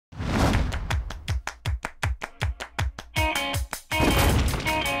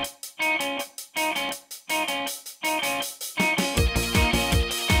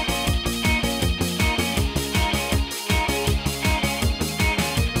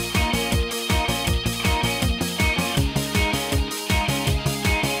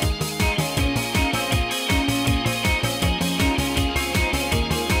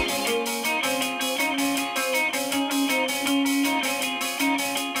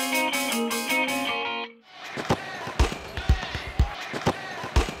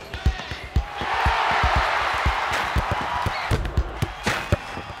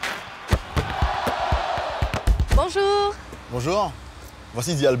Bonjour,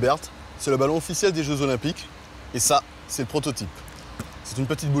 voici The Albert. C'est le ballon officiel des Jeux Olympiques. Et ça, c'est le prototype. C'est une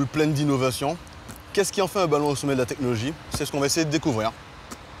petite boule pleine d'innovation. Qu'est-ce qui en fait un ballon au sommet de la technologie? C'est ce qu'on va essayer de découvrir.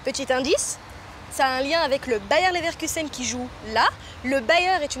 Petit indice, ça a un lien avec le Bayer Leverkusen qui joue là. Le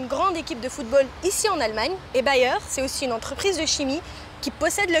Bayer est une grande équipe de football ici en Allemagne. Et Bayer, c'est aussi une entreprise de chimie qui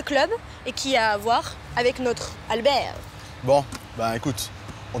possède le club et qui a à voir avec notre Albert. Bon, ben écoute,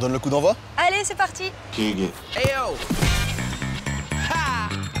 on donne le coup d'envoi? Allez, c'est parti. Hey yo. Ha.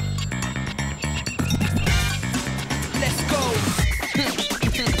 Let's go.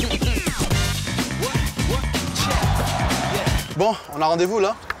 Bon, on a rendez-vous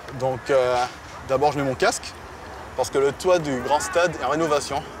là. Donc d'abord je mets mon casque parce que le toit du grand stade est en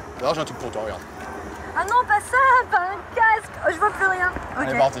rénovation. D'ailleurs j'ai un truc pour toi, regarde. Ah non, pas ça, pas un casque. Oh, je vois plus rien. Okay.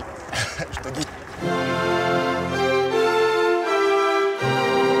 Allez, parti. Je te guide.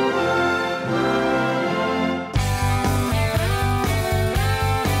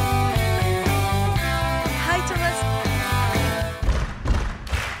 Hi Thomas.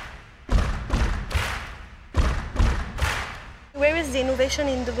 Where is the innovation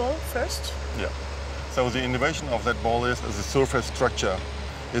in the ball first? Yeah. So the innovation of that ball is the surface structure.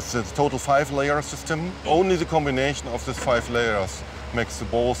 It's a total 5-layer system. Only the combination of these 5 layers makes the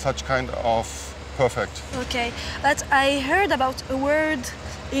ball such kind of perfect. Okay, but I heard about a word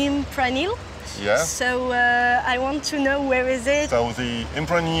impregnil. Yeah. So I want to know where is it? So the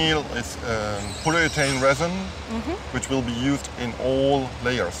impregnil is polyurethane resin, which will be used in all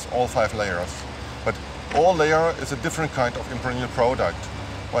layers, all 5 layers. But all layer is a different kind of impregnil product,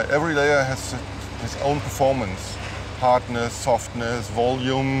 while every layer has its own performance. Hardness, softness,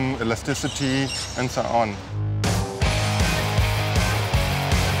 volume, elasticity, and so on.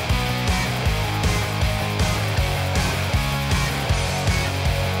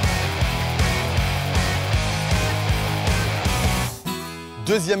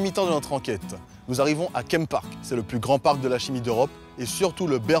 Deuxième mi-temps de notre enquête. Nous arrivons à Chempark. C'est le plus grand parc de la chimie d'Europe et surtout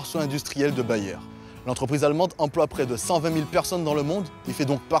le berceau industriel de Bayer. L'entreprise allemande emploie près de 120 000 personnes dans le monde et fait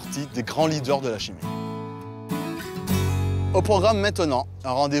donc partie des grands leaders de la chimie. Au programme maintenant,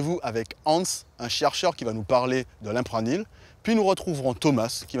 un rendez-vous avec Hans, un chercheur qui va nous parler de l'impregnil. Puis nous retrouverons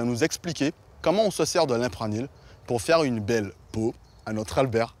Thomas qui va nous expliquer comment on se sert de l'impregnil pour faire une belle peau à notre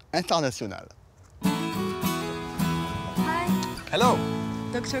Albert international. Hi, Hello.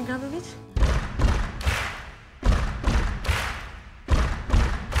 Dr. Grabovich.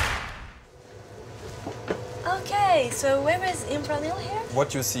 Okay, so where is impregnil here?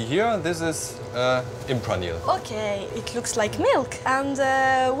 What you see here, this is impregnil. Okay, it looks like milk. And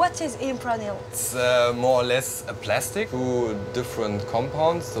what is impregnil? It's more or less a plastic, 2 different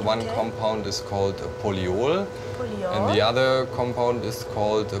compounds. The one compound is called a polyol, and the other compound is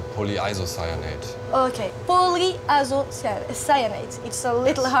called a polyisocyanate. Okay, polyisocyanate. It's a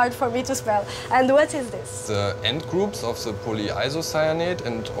little hard for me to spell. And what is this? The end groups of the polyisocyanate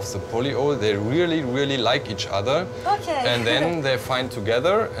and of the polyol, they really like each other. Okay. And then they find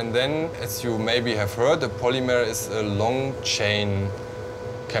together, and then, as you maybe have heard, a polymer is a long chain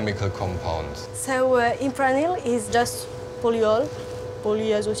chemical compound. So impregnil is just polyol,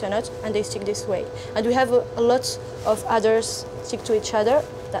 polyisocyanate, and they stick this way. And we have a lot of others stick to each other,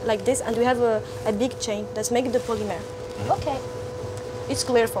 like this, and we have a big chain that makes the polymer. Okay, it's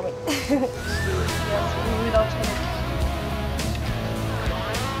clear for me.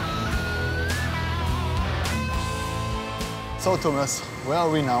 So Thomas, where are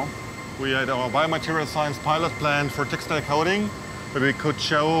we now? We had our biomaterial science pilot plan for textile coating, where we could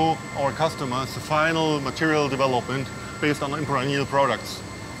show our customers the final material development based on impregnil products.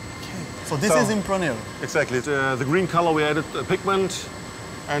 Okay. So this is impregnil? Exactly. The green color, we added a pigment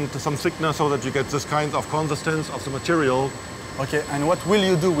and some thickness so that you get this kind of consistency of the material. Okay, and what will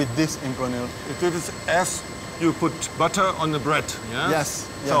you do with this impregnil? It is as you put butter on the bread, yeah? Yes.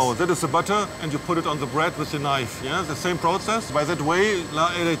 So that is the butter, and you put it on the bread with the knife, yeah? The same process. By that way,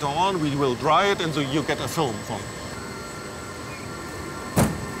 later on, we will dry it, and so you get a film from.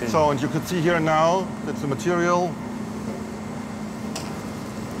 So, and you can see here now that the material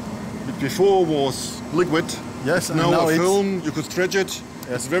that before was liquid. Yes, and now now a it's film. You could stretch it.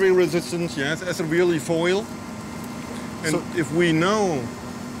 Yes. It's very resistant, yes, as a really foil. And So, if we now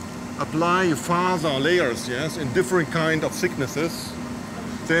apply further layers, yes, in different kind of thicknesses,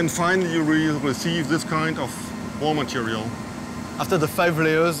 then finally you will receive this kind of ball material. after the 5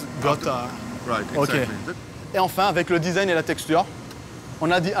 layers got... Right, Okay. exactly. Et enfin, avec le design et la texture, on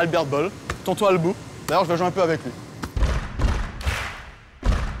a dit Albert Ball, tonton Albou. D'ailleurs, je vais jouer un peu avec lui.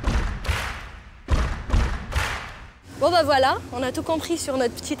 Bon bah voilà, on a tout compris sur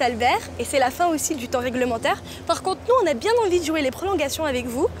notre petit Albert et c'est la fin aussi du temps réglementaire. Par contre, nous, on a bien envie de jouer les prolongations avec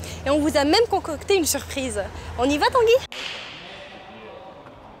vous et on vous a même concocté une surprise. On y va, Tanguy?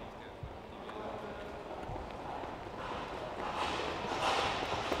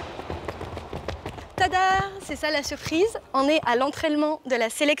 Tada! C'est ça la surprise. On est à l'entraînement de la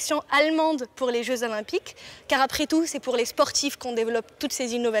sélection allemande pour les Jeux Olympiques, car après tout, c'est pour les sportifs qu'on développe toutes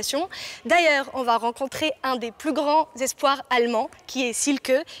ces innovations. D'ailleurs, on va rencontrer un des plus grands espoirs allemands, qui est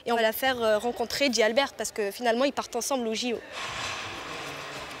Silke, et on va la faire rencontrer J. Albert, parce que finalement, ils partent ensemble au JO.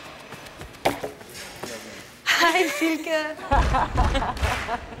 Hi Silke!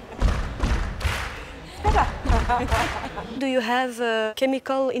 Do you have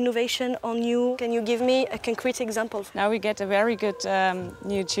chemical innovation on you? Can you give me a concrete example? Now we get a very good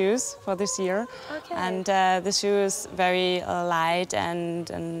new shoes for this year. Okay. And the shoe is very light and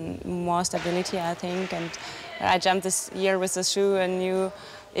more stability, I think. And I jumped this year with the shoe a new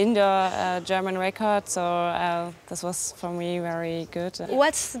indoor German record, so this was for me very good.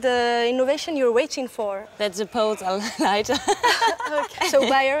 What's the innovation you're waiting for? That the poles are lighter. Okay. So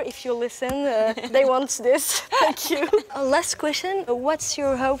Bayer, if you listen, they want this. Thank you. Last question, what's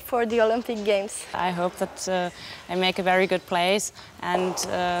your hope for the Olympic Games? I hope that I make a very good place, and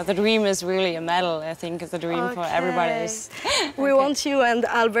the dream is really a medal. I think the dream for everybody is. We want you and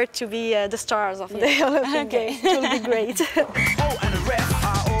Albert to be the stars of the Olympic Games. It will be great. Oh, and the ref,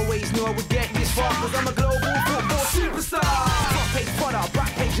 I always knew I would get this far, cause I'm a global football superstar. Front page fodder,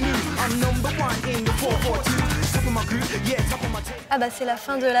 back page news, I'm #1 in the 442. Top of my group, yeah, top of my tape. Ah bah c'est la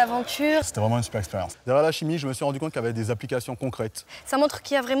fin de l'aventure. C'était vraiment une super expérience. Derrière la chimie, je me suis rendu compte qu'il y avait des applications concrètes. Ça montre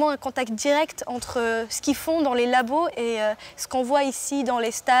qu'il y a vraiment un contact direct entre ce qu'ils font dans les labos et ce qu'on voit ici dans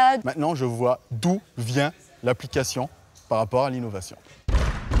les stades. Maintenant, je vois d'où vient l'application par rapport à l'innovation.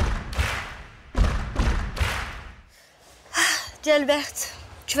 Dis Albert,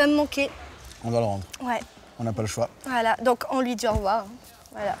 tu vas me manquer. On va le rendre. Ouais. On n'a pas le choix. Voilà, donc on lui dit au revoir.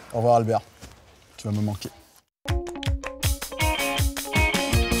 Voilà. Au revoir Albert. Tu vas me manquer.